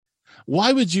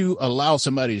Why would you allow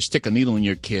somebody to stick a needle in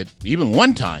your kid, even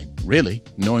one time, really,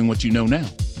 knowing what you know now?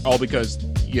 All because,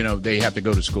 they have to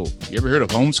go to school. You ever heard of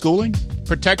homeschooling?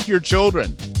 Protect your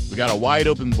children. We got a wide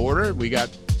open border. We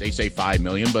got, they say 5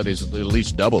 million, but it's at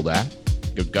least double that.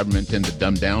 The government tend to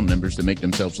dumb down numbers to make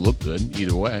themselves look good,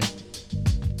 either way.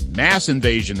 Mass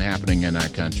invasion happening in our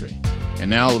country. And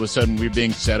now all of a sudden we're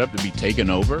being set up to be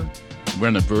taken over. We're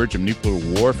on the verge of nuclear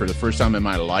war for the first time in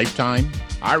my lifetime.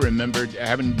 I remember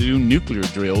having to do nuclear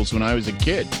drills when I was a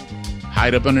kid.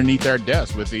 Hide up underneath our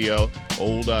desk with the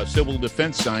old civil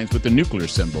defense signs with the nuclear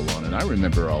symbol on it. I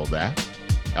remember all that.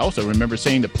 I also remember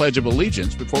saying the Pledge of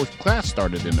Allegiance before class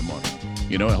started in the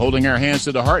morning. Holding our hands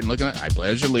to the heart and looking at, I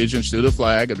pledge allegiance to the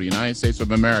flag of the United States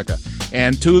of America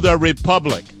and to the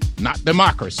republic, not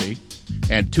democracy,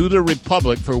 and to the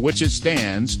republic for which it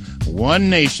stands, one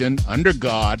nation, under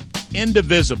God,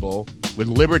 indivisible, with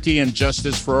liberty and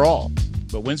justice for all.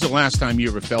 But when's the last time you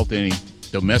ever felt any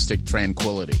domestic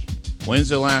tranquility? When's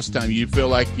the last time you feel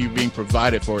like you're being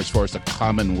provided for as far as the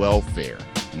common welfare?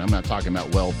 And I'm not talking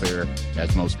about welfare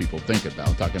as most people think about.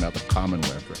 I'm talking about the common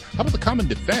welfare. How about the common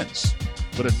defense?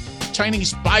 With a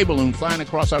Chinese spy balloon flying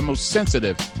across our most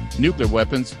sensitive nuclear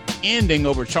weapons, ending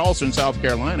over Charleston, South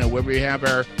Carolina, where we have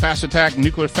our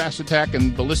nuclear fast attack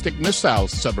and ballistic missile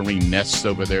submarine nests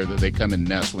over there that they come in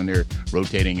nests when they're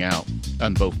rotating out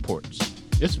on both ports.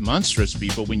 It's monstrous,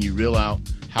 people, when you realize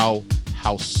how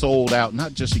sold out,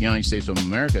 not just the United States of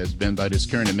America has been by this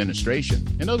current administration,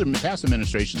 and other past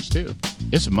administrations too.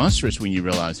 It's monstrous when you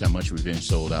realize how much we've been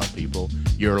sold out, people.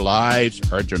 Your lives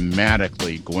are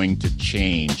dramatically going to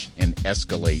change and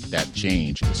escalate that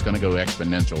change. It's going to go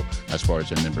exponential as far as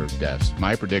the number of deaths.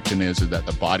 My prediction is that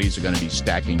the bodies are going to be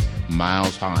stacking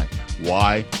miles high.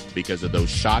 Why? Because of those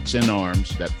shots in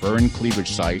arms, that Fern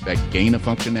cleavage site, that gain of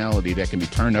functionality that can be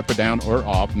turned up or down or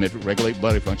off, regulate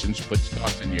blood functions, put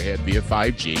thoughts in your head via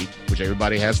 5G, which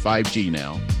everybody has 5G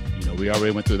now. We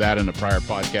already went through that in a prior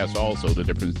podcast also, the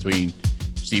difference between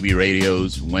CB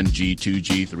radios, 1G,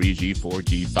 2G, 3G,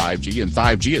 4G, 5G, and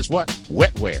 5G is what?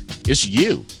 Wetware. It's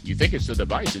you. You think it's the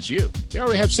device, it's you. They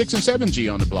already have 6 and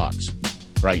 7G on the blocks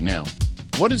right now.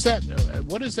 What is that?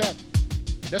 What is that?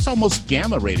 That's almost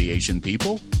gamma radiation,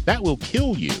 people. That will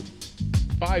kill you.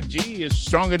 5G is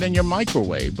stronger than your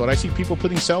microwave, but I see people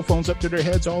putting cell phones up to their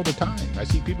heads all the time. I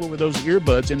see people with those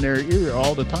earbuds in their ear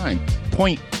all the time.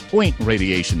 Point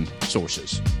radiation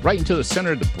sources right into the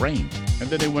center of the brain. And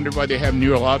then they wonder why they have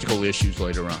neurological issues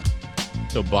later on.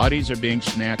 So bodies are being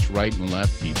snatched right and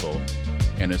left, people.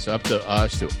 And it's up to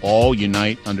us to all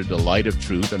unite under the light of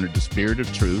truth, under the spirit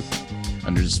of truth,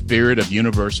 under the spirit of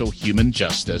universal human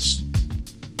justice.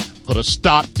 Put a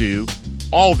stop to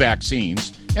all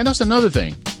vaccines. And that's another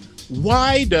thing.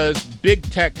 Why does big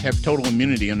tech have total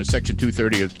immunity under Section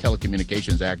 230 of the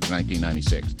Telecommunications Act of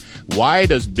 1996? Why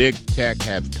does big tech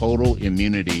have total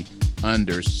immunity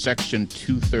under Section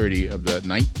 230 of the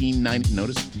 1990?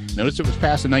 Notice it was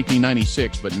passed in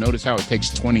 1996, but notice how it takes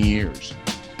 20 years.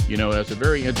 That's a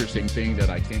very interesting thing that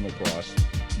I came across,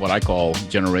 what I call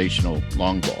generational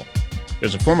long ball.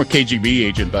 There's a former KGB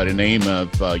agent by the name of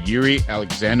Yuri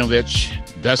Alexandrovich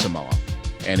Besimov.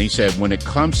 And he said, when it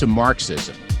comes to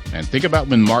Marxism, and think about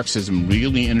when Marxism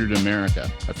really entered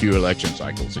America a few election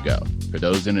cycles ago. For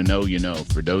those in the know, you know.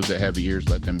 For those that have ears,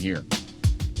 let them hear.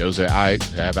 Those that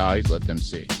have eyes, let them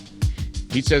see.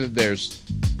 He said that there's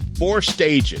 4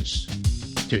 stages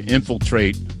to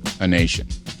infiltrate a nation.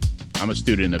 I'm a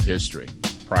student of history,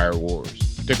 prior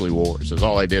wars, particularly wars. That's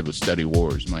all I did was study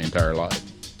wars my entire life.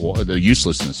 The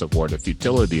uselessness of war, the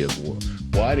futility of war.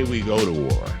 Why did we go to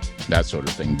war? That sort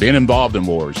of thing. Been involved in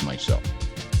wars myself.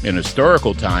 In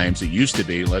historical times, it used to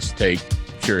be,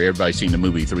 sure everybody's seen the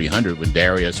movie 300 when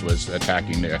Darius was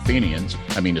attacking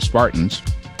the Spartans,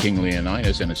 King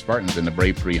Leonidas and the Spartans in the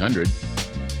Brave 300.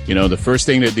 The first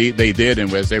thing that they did,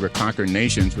 and as they were conquering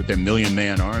nations with their 1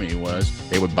 million-man army, was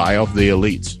they would buy off the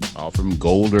elites, all from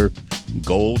gold or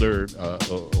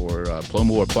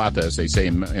plomo or plata, as they say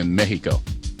in Mexico.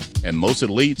 And most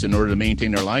elites, in order to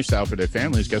maintain their lifestyle for their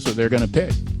families, guess what they're going to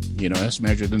pick? That's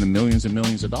measured in the millions and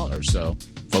millions of dollars. So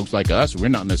folks like us, we're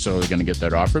not necessarily going to get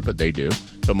that offer, but they do.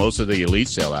 So most of the elites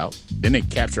sell out. Then they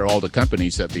capture all the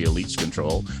companies that the elites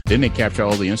control. Then they capture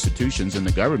all the institutions in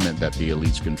the government that the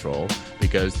elites control,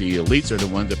 because the elites are the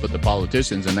ones that put the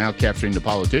politicians, and now capturing the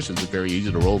politicians is very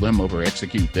easy to roll them over,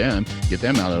 execute them, get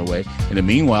them out of the way. And in the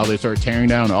meanwhile, they start tearing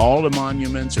down all the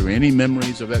monuments or any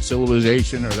memories of that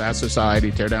civilization or that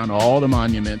society, tear down all the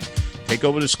monuments, take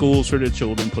over the schools for the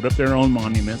children, put up their own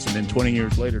monuments, and then 20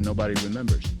 years later, nobody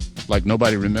remembers. Like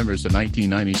nobody remembers the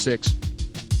 1996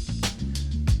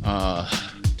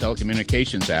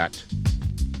 Telecommunications Act,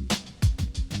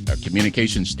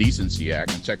 Communications Decency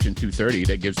Act in Section 230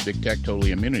 that gives big tech total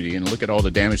immunity. And look at all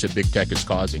the damage that big tech is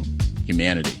causing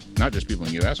humanity, not just people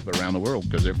in the U.S., but around the world,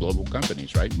 because they're global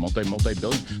companies, right?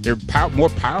 Multi-billion. They're more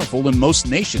powerful than most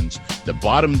nations. The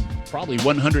bottom probably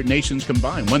 100 nations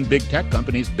combined. One big tech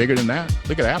company is bigger than that.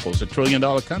 Look at Apple. It's $1 trillion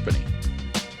company.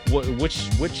 Which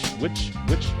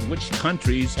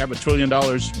countries have $1 trillion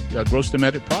gross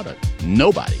domestic product?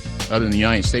 Nobody, other than the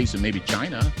United States and maybe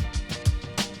China,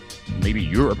 maybe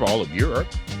Europe, all of Europe.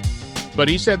 But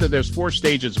he said that there's 4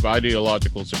 stages of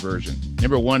ideological subversion.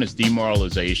 Number 1 is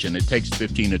demoralization. It takes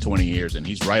 15 to 20 years, and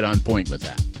he's right on point with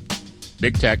that.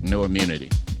 Big tech, no immunity.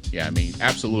 Yeah, I mean,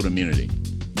 absolute immunity.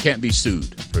 Can't be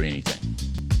sued for anything.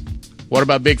 What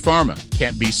about Big Pharma?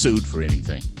 Can't be sued for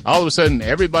anything. All of a sudden,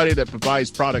 everybody that provides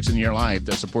products in your life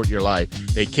that support your life,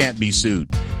 they can't be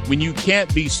sued. When you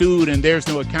can't be sued and there's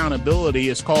no accountability,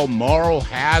 it's called moral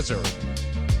hazard.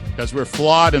 Because we're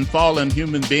flawed and fallen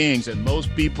human beings, and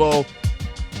most people,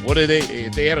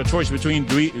 if they had a choice between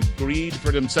greed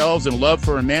for themselves and love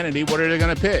for humanity, what are they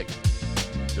going to pick?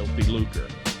 Filthy lucre.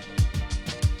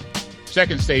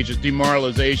 Second stage is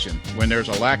demoralization, when there's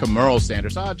a lack of moral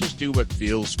standards. I'll just do what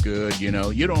feels good, you know.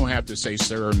 You don't have to say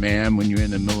sir or ma'am when you're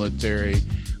in the military.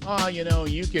 You know,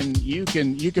 you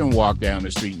can walk down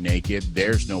the street naked.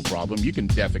 There's no problem. You can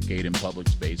defecate in public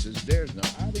spaces.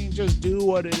 Just do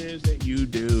what it is that you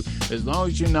do. As long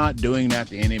as you're not doing that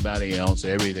to anybody else,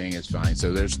 everything is fine.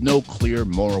 So there's no clear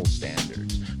moral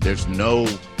standards. There's no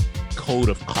code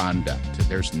of conduct.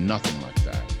 There's nothing like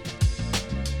that.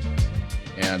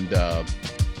 And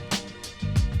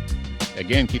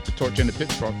again, keep the torch in the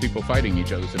pit for people fighting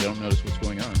each other so they don't notice what's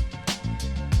going on.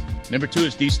 Number 2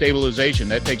 is destabilization.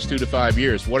 That takes 2 to 5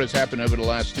 years. What has happened over the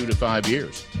last 2 to 5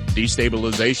 years?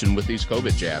 Destabilization with these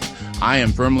COVID jabs. I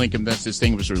am firmly convinced this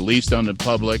thing was released on the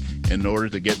public in order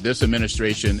to get this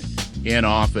administration in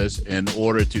office, in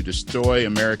order to destroy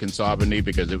American sovereignty,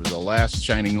 because it was the last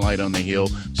shining light on the hill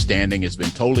standing. It's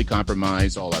been totally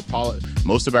compromised.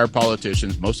 Most of our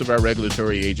politicians, most of our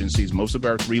regulatory agencies, most of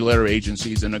our 3-letter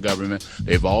agencies in the government,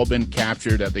 they've all been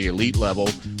captured at the elite level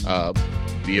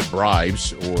via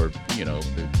bribes, or, you know,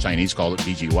 the Chinese call it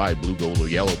BGY, blue, gold, or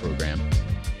yellow program.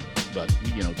 But,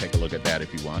 you know, take a look at that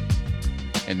if you want.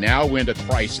 And now we're into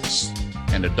crisis,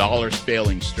 and the dollar's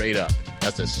failing straight up.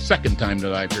 That's the second time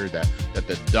that I've heard that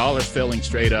the dollar's failing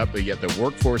straight up, but yet the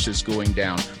workforce is going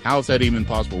down. How is that even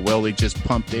possible? Well, they just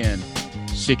pumped in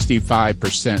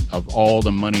 65% of all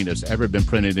the money that's ever been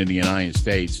printed in the United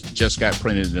States just got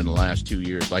printed in the last 2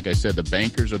 years. Like I said, the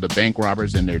bankers are the bank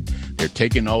robbers, and they're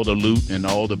taking all the loot and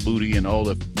all the booty and all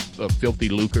the filthy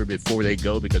lucre before they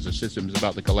go, because the system is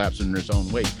about to collapse in its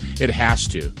own weight. It has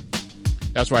to.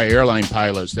 That's why airline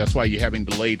pilots, that's why you're having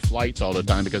delayed flights all the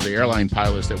time, because the airline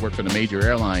pilots that work for the major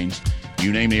airlines,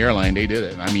 you name the airline, they did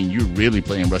it. I mean, you're really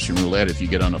playing Russian roulette if you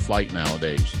get on a flight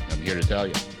nowadays. I'm here to tell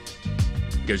you.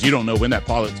 Because you don't know when that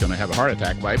pilot's going to have a heart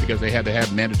attack, right? Because they had to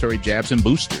have mandatory jabs and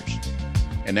boosters.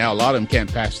 And now a lot of them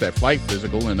can't pass that flight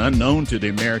physical, and unknown to the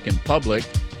American public,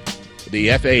 the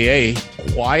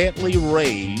FAA quietly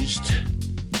raised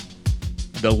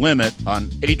the limit on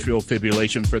atrial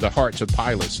fibrillation for the hearts of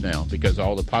pilots now, because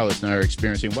all the pilots now are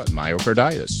experiencing what?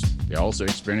 Myocarditis. They're also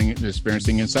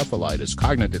experiencing encephalitis,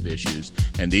 cognitive issues,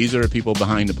 and these are the people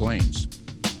behind the planes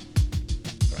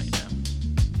right now.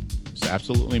 It's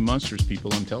absolutely monstrous,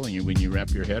 people, I'm telling you, when you wrap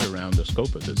your head around the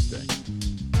scope of this thing.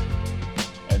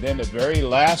 And then the very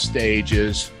last stage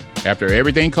is, after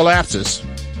everything collapses,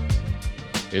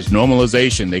 is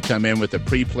normalization. They come in with a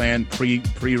pre-planned,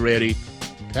 pre-ready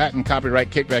patent, copyright,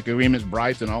 kickback agreements,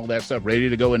 bribes, and all that stuff ready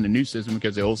to go in the new system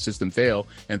because the old system failed,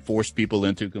 and force people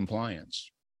into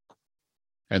compliance.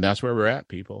 And that's where we're at,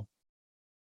 people.